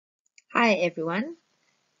Hi everyone,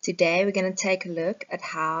 today we're going to take a look at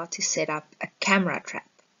how to set up a camera trap.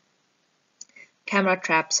 Camera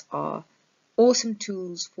traps are awesome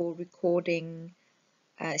tools for recording,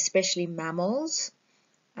 especially mammals.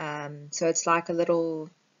 So it's like a little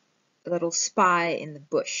spy in the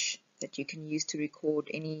bush that you can use to record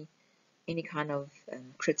any kind of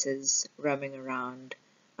critters roaming around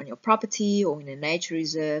on your property or in a nature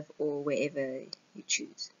reserve or wherever you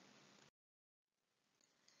choose.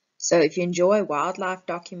 So if you enjoy wildlife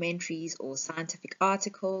documentaries or scientific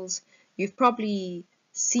articles, you've probably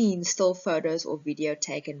seen still photos or video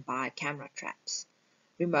taken by camera traps.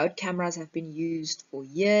 Remote cameras have been used for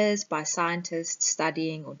years by scientists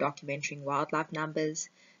studying or documenting wildlife numbers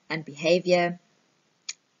and behavior,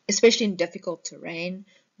 especially in difficult terrain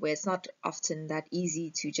where it's not often that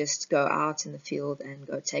easy to just go out in the field and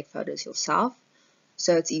go take photos yourself.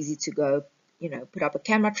 So it's easy to go, put up a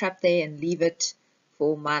camera trap there and leave it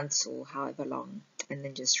for months or however long, and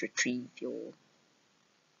then just retrieve your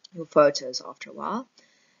photos after a while.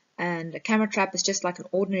 And a camera trap is just like an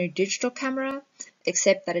ordinary digital camera,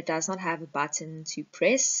 except that it does not have a button to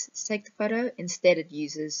press to take the photo. Instead, it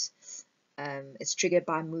uses it's triggered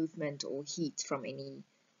by movement or heat from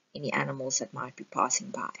any animals that might be passing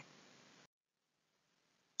by.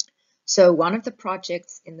 So one of the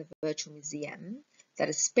projects in the virtual museum that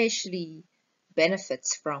especially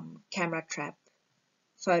benefits from camera trap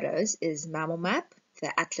photos is MammalMAP,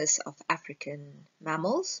 the Atlas of African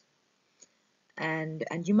Mammals. And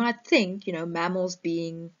you might think, mammals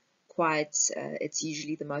being quite, it's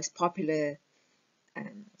usually the most popular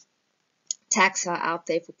taxa out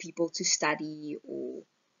there for people to study or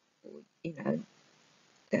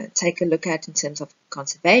take a look at in terms of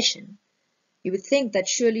conservation. You would think that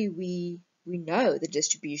surely we know the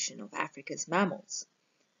distribution of Africa's mammals.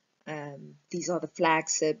 These are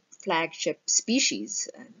the flagship species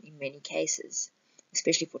in many cases,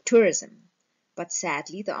 especially for tourism. But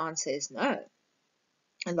sadly, the answer is no.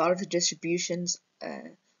 A lot of the distributions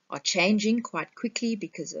are changing quite quickly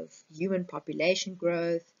because of human population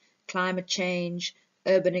growth, climate change,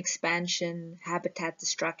 urban expansion, habitat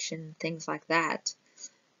destruction, things like that.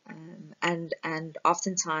 And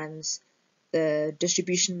oftentimes the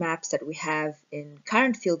distribution maps that we have in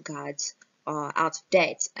current field guides are out of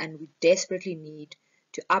date, and we desperately need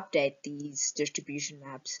to update these distribution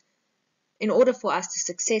maps in order for us to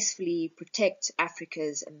successfully protect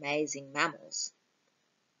Africa's amazing mammals.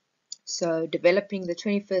 So developing the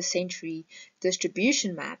 21st century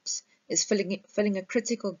distribution maps is filling a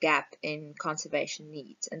critical gap in conservation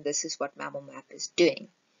needs, and this is what MammalMAP is doing.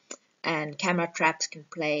 And camera traps can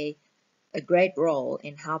play a great role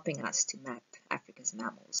in helping us to map Africa's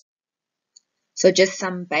mammals. So just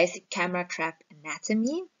some basic camera trap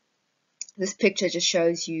anatomy. This picture just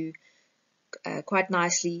shows you quite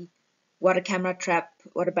nicely what a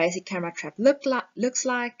basic camera trap looks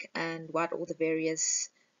like, and what all the various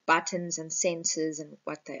buttons and sensors and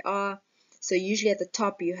what they are. So usually at the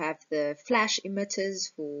top you have the flash emitters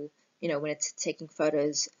for, when it's taking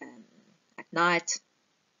photos at night.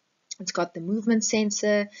 It's got the movement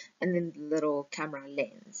sensor and then the little camera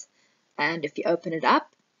lens. And if you open it up,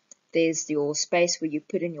 there's your space where you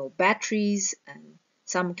put in your batteries.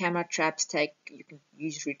 Some camera traps you can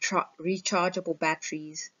use rechargeable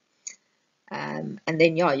batteries. And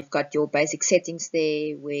then you've got your basic settings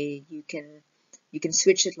there where you can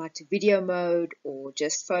switch it like to video mode or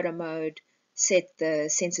just photo mode, set the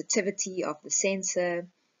sensitivity of the sensor,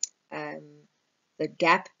 the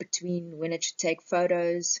gap between when it should take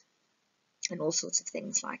photos, and all sorts of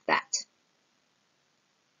things like that.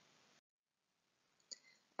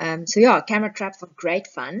 So camera traps are great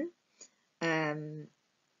fun.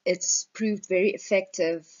 It's proved very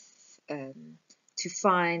effective to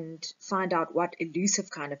find out what elusive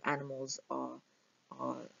kind of animals are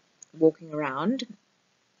walking around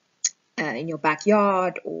in your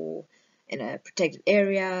backyard or in a protected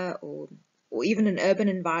area, or even an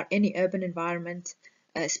any urban environment,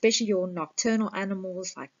 especially your nocturnal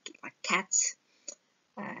animals like cats.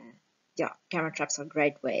 Camera traps are a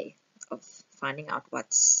great way of finding out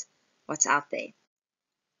what's out there.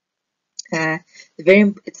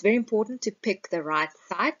 It's very important to pick the right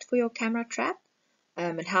site for your camera trap.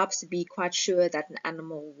 It helps to be quite sure that an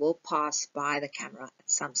animal will pass by the camera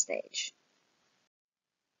at some stage.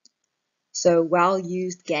 So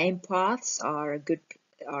well-used game paths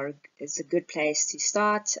is a good place to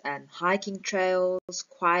start. Hiking trails,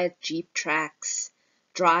 quiet jeep tracks,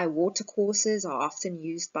 dry water courses are often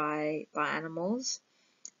used by animals.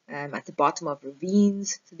 At the bottom of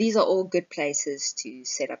ravines. So these are all good places to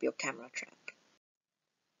set up your camera trap.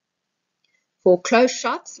 For close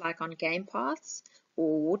shots, like on game paths,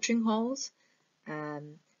 or watering holes.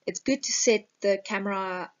 It's good to set the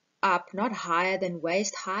camera up not higher than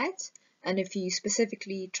waist height, and if you're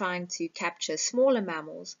specifically trying to capture smaller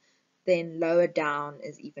mammals, then lower down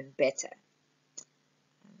is even better.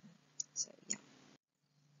 So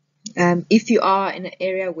yeah. If you are in an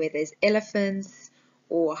area where there's elephants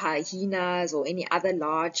or hyenas or any other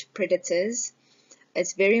large predators,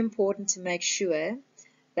 it's very important to make sure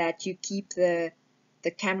that you keep the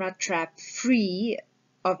camera trap free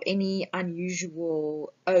of any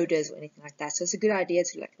unusual odors or anything like that. So it's a good idea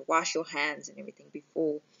to like wash your hands and everything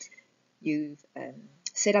before you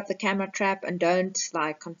set up the camera trap, and don't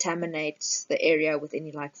like contaminate the area with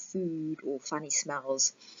any like food or funny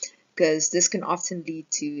smells, because this can often lead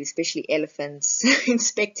to especially elephants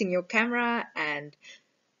inspecting your camera and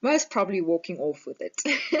most probably walking off with it.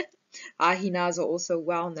 Hyenas are also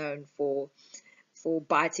well known for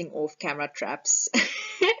biting off camera traps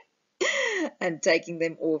and taking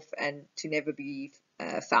them off and to never be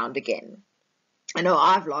found again. I know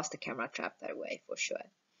I've lost a camera trap that way for sure.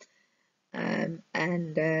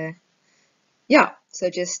 Yeah, so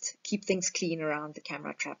just keep things clean around the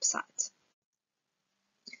camera trap site.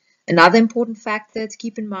 Another important factor to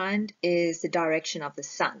keep in mind is the direction of the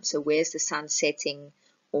sun. So where's the sun setting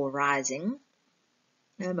or rising?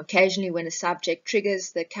 Occasionally when a subject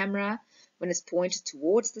triggers the camera, when it's pointed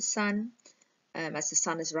towards the sun, as the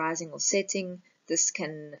sun is rising or setting, this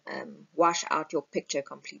can wash out your picture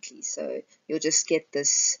completely. So you'll just get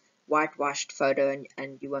this whitewashed photo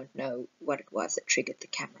and you won't know what it was that triggered the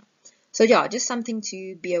camera. So yeah, just something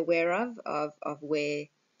to be aware of where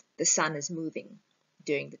the sun is moving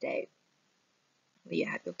during the day where you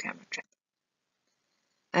have your camera trap.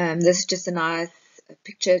 This is just a nice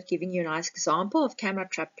picture giving you a nice example of camera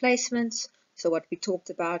trap placements. So what we talked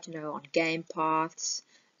about, on game paths,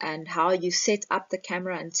 and how you set up the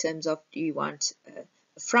camera in terms of, do you want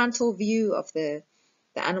a frontal view of the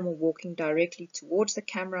animal walking directly towards the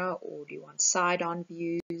camera, or do you want side-on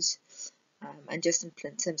views, and just in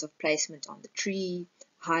terms of placement on the tree,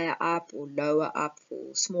 higher up or lower up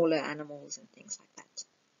for smaller animals and things like that.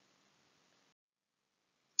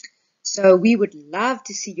 So we would love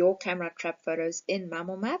to see your camera trap photos in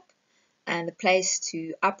MammalMAP, and the place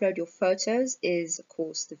to upload your photos is, of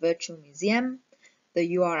course, the virtual museum.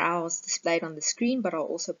 The URL is displayed on the screen, but I'll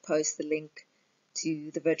also post the link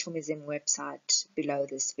to the virtual museum website below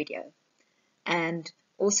this video. And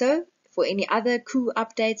also, for any other cool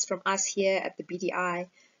updates from us here at the BDI,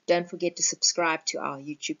 don't forget to subscribe to our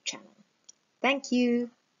YouTube channel. Thank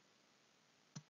you.